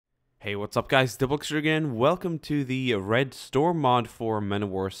Hey, what's up guys, DiplexHeated again. Welcome to the Red Storm mod for Men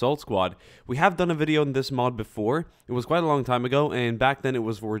of War Assault Squad. We have done a video on this mod before. It was quite a long time ago, and back then it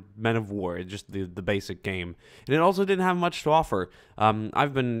was for Men of War, just the basic game. And it also didn't have much to offer.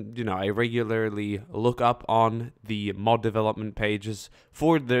 I've been, I regularly look up on the mod development pages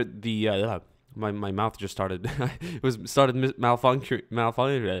for my mouth just started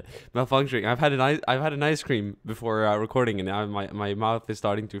malfunctioning. I've had an ice cream before recording, and now my mouth is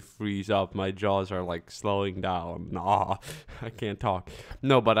starting to freeze up. My jaws are like slowing down. Nah, I can't talk.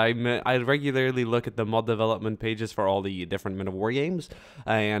 No, but I regularly look at the mod development pages for all the different Men of War games,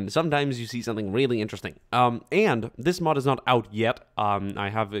 and sometimes you see something really interesting. And this mod is not out yet. I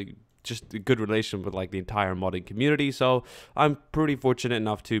have just a good relation with like the entire modding community, so I'm pretty fortunate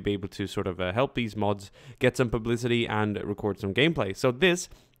enough to be able to sort of help these mods get some publicity and record some gameplay. So this,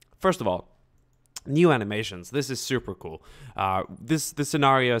 first of all, new animations. This is super cool. This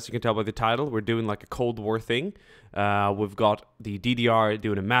scenario, as you can tell by the title, we're doing like a Cold War thing. We've got the DDR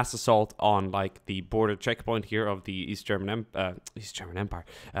doing a mass assault on like the border checkpoint here of the East German Empire.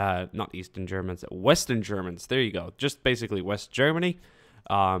 Not Eastern Germans, Western Germans. There you go. Just basically West Germany.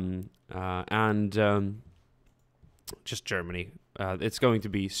 Just Germany. It's going to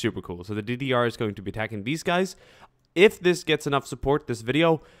be super cool. So the DDR is going to be attacking these guys. If this gets enough support, this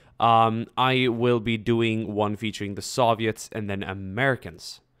video, I will be doing one featuring the Soviets and then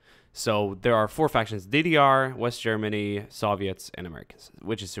Americans. So there are 4 factions: DDR, West Germany, Soviets, and Americans,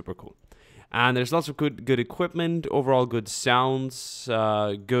 which is super cool. And there's lots of good equipment, overall good sounds,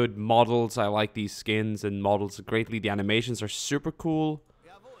 good models. I like these skins and models greatly. The animations are super cool.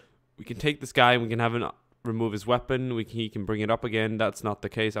 We can take this guy and we can have him remove his weapon. He can bring it up again. That's not the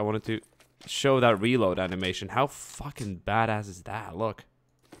case. I wanted to show that reload animation. How fucking badass is that? Look.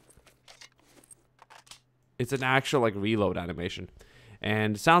 It's an actual like reload animation.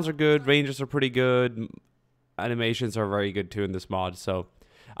 And sounds are good. Ranges are pretty good. Animations are very good too in this mod. So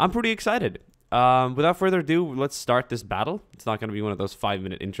I'm pretty excited. Without further ado, let's start this battle. It's not going to be one of those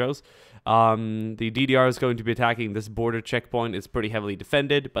 5-minute intros. The DDR is going to be attacking this border checkpoint. It's pretty heavily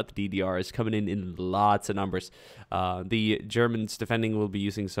defended, but the DDR is coming in lots of numbers. The Germans defending will be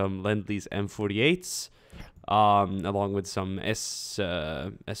using some Lend-Lease M48s, along with some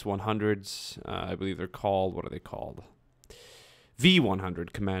S100s. I believe they're called, what are they called?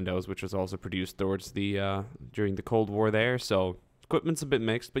 V100 commandos, which was also produced towards the during the Cold War there. So equipment's a bit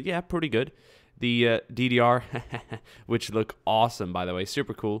mixed, but yeah, pretty good. The DDR, which look awesome, by the way,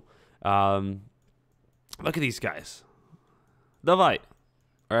 super cool. Look at these guys. The White,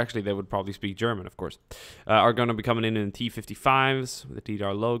 or actually they would probably speak German, of course, are going to be coming in T55s with the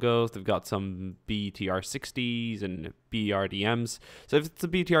DDR logos. They've got some BTR60s and BRDMs. So if it's a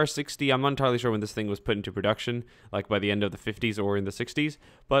BTR60, I'm not entirely sure when this thing was put into production, like by the end of the 50s or in the 60s,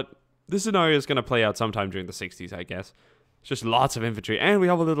 but this scenario is going to play out sometime during the 60s, I guess. It's just lots of infantry, and we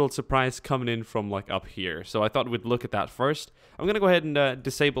have a little surprise coming in from like up here. So I thought we'd look at that first. I'm gonna go ahead and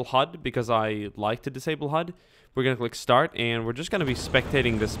disable HUD because I like to disable HUD. We're gonna click start, and we're just gonna be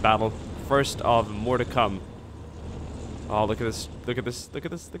spectating this battle. First of more to come. Oh, look at this! Look at this! Look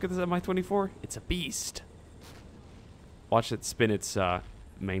at this! Look at this Mi-24! It's a beast. Watch it spin its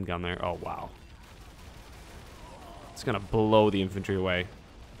main gun there. Oh wow! It's gonna blow the infantry away.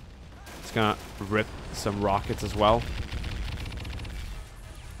 It's gonna rip some rockets as well.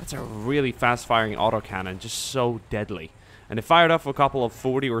 That's a really fast-firing autocannon, just so deadly. And it fired off a couple of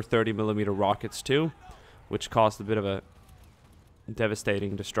 40 or 30mm rockets too, which caused a bit of a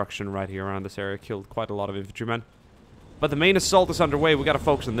devastating destruction right here around this area. Killed quite a lot of infantrymen. But the main assault is underway. We gotta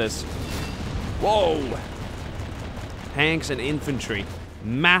focus on this. Whoa! Tanks and infantry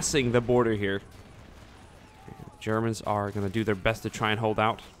massing the border here. Germans are gonna do their best to try and hold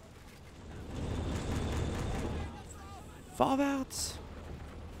out. Fallouts.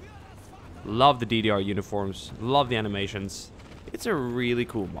 Love the DDR uniforms. Love the animations. It's a really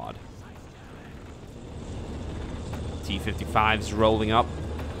cool mod. T55s rolling up.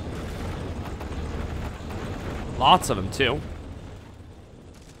 Lots of them too.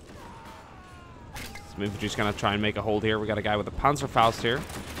 Some infantry's gonna try and make a hold here. We got a guy with a Panzerfaust here.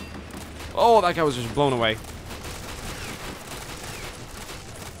 Oh, that guy was just blown away.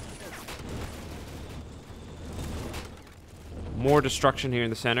 More destruction here in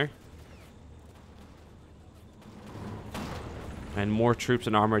the center. And more troops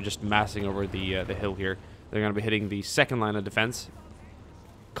and armor just massing over the hill here. They're going to be hitting the second line of defense.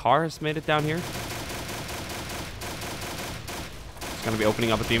 Cars made it down here. It's going to be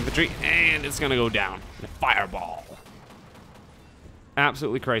opening up at the infantry. And it's going to go down. A fireball.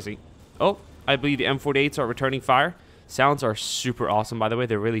 Absolutely crazy. Oh, I believe the M48s are returning fire. Sounds are super awesome, by the way.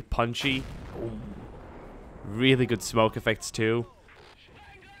 They're really punchy. Really good smoke effects, too.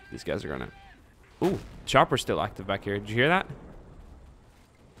 These guys are gonna... Ooh, chopper's still active back here. Did you hear that?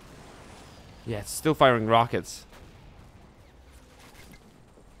 Yeah, it's still firing rockets.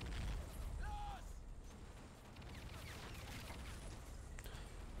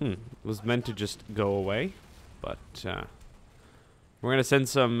 It was meant to just go away, but we're gonna send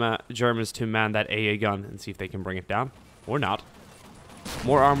some Germans to man that AA gun and see if they can bring it down, or not.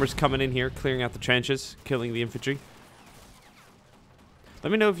 More armors coming in here, clearing out the trenches, killing the infantry.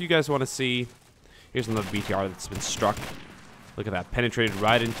 Let me know if you guys want to see. Here's another BTR that's been struck. Look at that, penetrated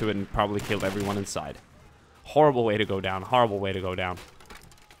right into it and probably killed everyone inside. Horrible way to go down. Horrible way to go down.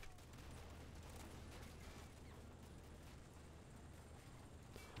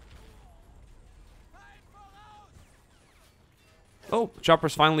 Oh,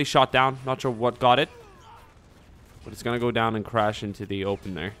 chopper's finally shot down. Not sure what got it, but it's gonna go down and crash into the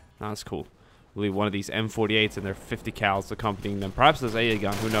open there. That's cool. I believe one of these M48s and their 50 cals accompanying them. Perhaps this AA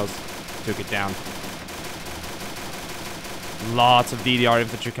gun, who knows, took it down. Lots of DDR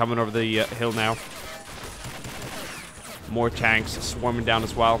infantry coming over the hill now. More tanks swarming down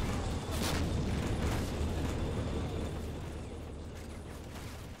as well.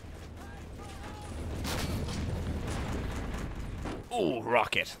 Oh,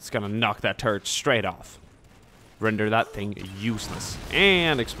 rocket. It's gonna knock that turret straight off. Render that thing useless.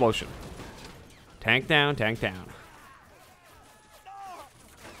 And explosion. Tank down, tank down.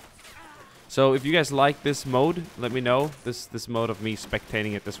 So if you guys like this mode, let me know. This mode of me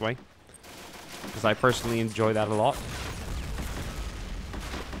spectating it this way, because I personally enjoy that a lot.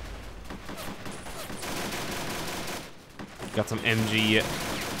 Got some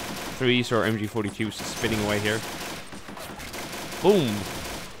MG3s or MG42s spinning away here. Boom!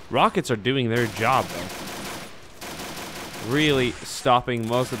 Rockets are doing their job, though. Really stopping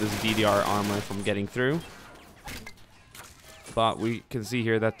most of this DDR armor from getting through. But we can see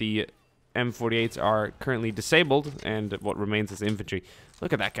here that the M48s are currently disabled, and what remains is infantry.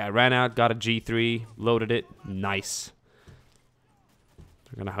 Look at that guy. Ran out, got a G3, loaded it. Nice.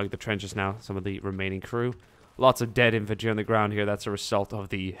 We're going to hug the trenches now, some of the remaining crew. Lots of dead infantry on the ground here. That's a result of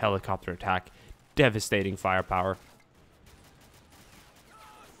the helicopter attack. Devastating firepower.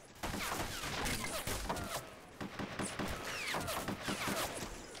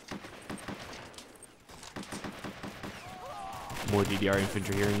 More DDR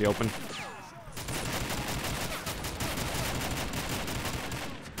infantry here in the open.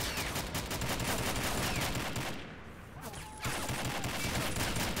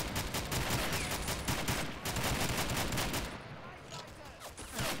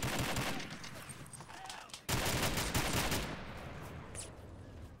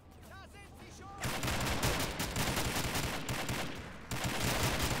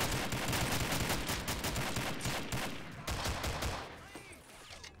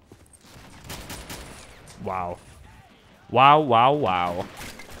 Wow. Wow, wow, wow.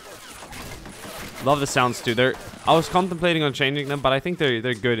 Love the sounds too. I was contemplating on changing them, but I think they're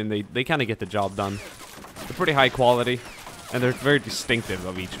good, and they kind of get the job done. They're pretty high quality, and they're very distinctive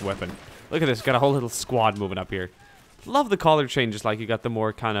of each weapon. Look at this, got a whole little squad moving up here. Love the color changes, like you got the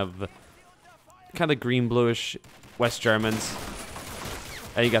more kind of green bluish West Germans.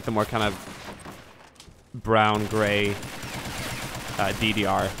 And you got the more kind of brown gray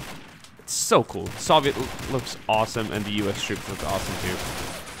DDR. So cool. Soviet looks awesome, and the US troops look awesome too.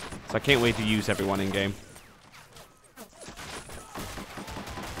 So I can't wait to use everyone in game.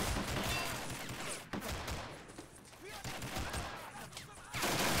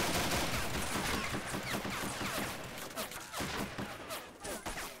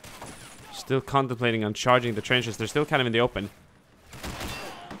 Still contemplating on charging the trenches. They're still kind of in the open.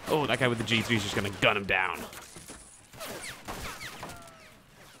 Oh, that guy with the G3 is just gonna gun him down.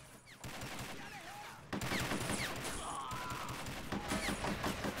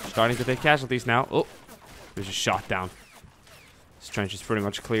 Starting to take casualties now. Oh, there's a shot down. This trench is pretty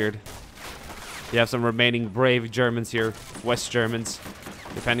much cleared. You have some remaining brave Germans here, West Germans,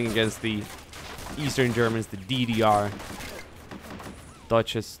 defending against the Eastern Germans, the DDR,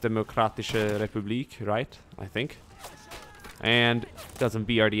 Deutsches Demokratische Republik, right? I think. And got some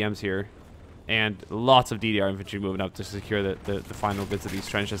BRDMs here, and lots of DDR infantry moving up to secure the final bits of these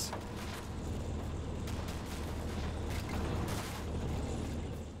trenches.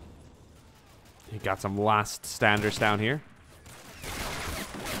 You got some last standers down here.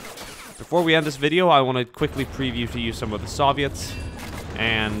 Before we end this video, I want to quickly preview to you some of the Soviets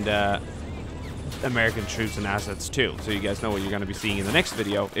and American troops and assets too, so you guys know what you're going to be seeing in the next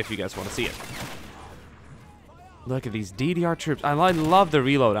video if you guys want to see it. Look at these DDR troops. I love the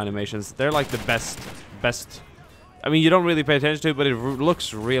reload animations. They're like the best. I mean, you don't really pay attention to it, but it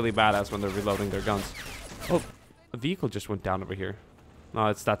looks really badass when they're reloading their guns. Oh, a vehicle just went down over here. No,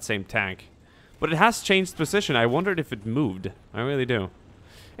 it's that same tank. But it has changed position. I wondered if it moved. I really do.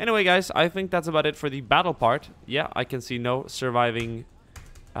 Anyway, guys, I think that's about it for the battle part. Yeah, I can see no surviving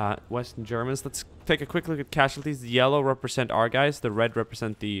Western Germans. Let's take a quick look at casualties. The yellow represent our guys. The red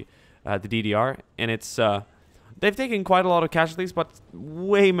represent the DDR. And it's... they've taken quite a lot of casualties, but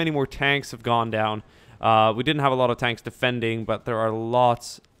way many more tanks have gone down. We didn't have a lot of tanks defending, but there are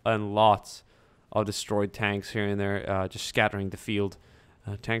lots and lots of destroyed tanks here and there, just scattering the field.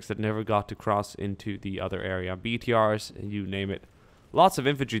 Tanks that never got to cross into the other area. BTRs, you name it. Lots of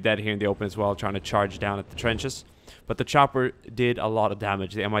infantry dead here in the open as well, trying to charge down at the trenches. But the chopper did a lot of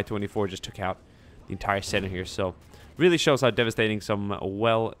damage. The Mi-24 just took out the entire center here, so really shows how devastating some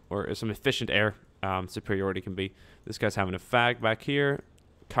efficient air superiority can be. This guy's having a fag back here.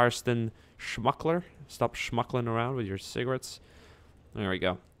 Karsten Schmuckler. Stop schmuckling around with your cigarettes. There we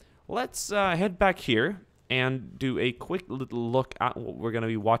go. Let's head back here and do a quick little look at what we're going to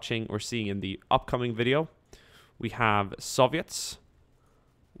be watching or seeing in the upcoming video. We have Soviets,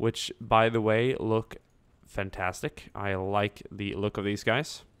 which, by the way, look fantastic. I like the look of these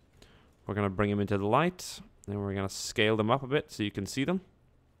guys. We're going to bring them into the light, and we're going to scale them up a bit so you can see them.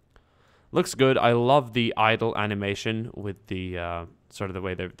 Looks good. I love the idle animation with the sort of the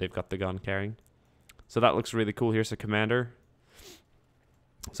way they've got the gun carrying. So that looks really cool. Here's a commander.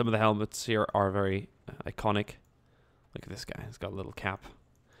 Some of the helmets here are very iconic. Look at this guy. He's got a little cap.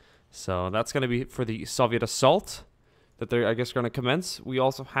 So that's going to be for the Soviet assault that they're, I guess, going to commence. We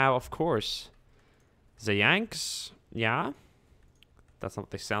also have, of course, the Yanks. Yeah. That's not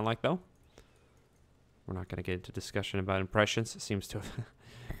what they sound like, though. We're not going to get into discussion about impressions. It seems to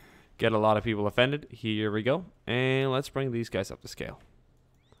get a lot of people offended. Here we go. And let's bring these guys up to scale.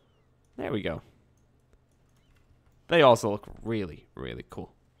 There we go. They also look really, really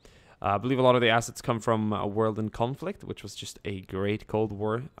cool. I believe a lot of the assets come from A World in Conflict, which was just a great Cold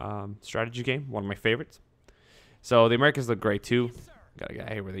War strategy game. One of my favorites. So the Americans look great too. Got a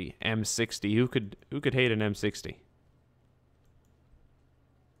guy here with the M60. Who could hate an M60?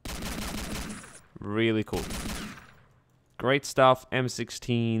 Really cool. Great stuff.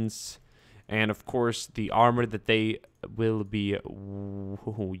 M16s. And of course the armor that they will be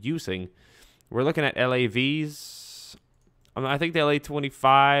using. We're looking at LAVs. I think the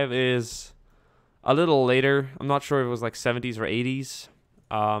LA-25 is a little later. I'm not sure if it was like 70s or 80s.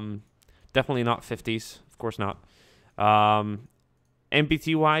 Definitely not 50s. Of course not.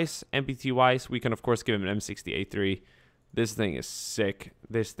 MBT-wise, we can of course give him an M60A3. This thing is sick.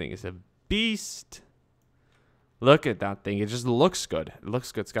 This thing is a beast. Look at that thing. It just looks good. It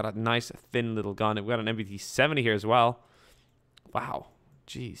looks good. It's got a nice thin little gun. We've got an MBT-70 here as well. Wow.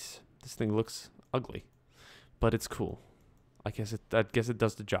 Jeez. This thing looks ugly. But it's cool. I guess it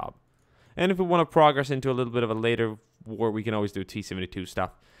does the job. And if we want to progress into a little bit of a later war, we can always do T-72 stuff.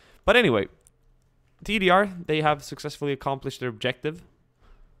 But anyway, DDR, they have successfully accomplished their objective,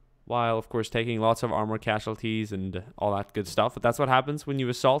 while of course taking lots of armor casualties and all that good stuff. But that's what happens when you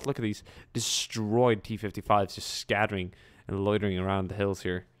assault. Look at these destroyed T-55s just scattering and loitering around the hills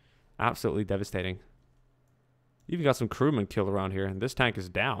here. Absolutely devastating. Even got some crewmen killed around here, and this tank is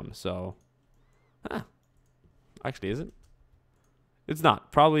down, so... Huh. Actually, is it? It's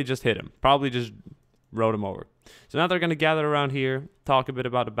not. Probably just hit him. Probably just rode him over. So now they're going to gather around here, talk a bit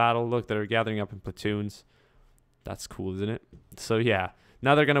about the battle. Look, they're gathering up in platoons. That's cool, isn't it? So yeah,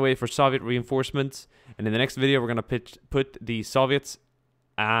 now they're going to wait for Soviet reinforcements. And in the next video, we're going to put the Soviets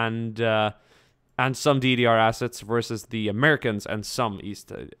and some DDR assets versus the Americans and some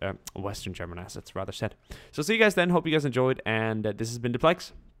Western German assets, rather said. So see you guys then. Hope you guys enjoyed. And this has been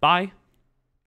Diplex. Bye.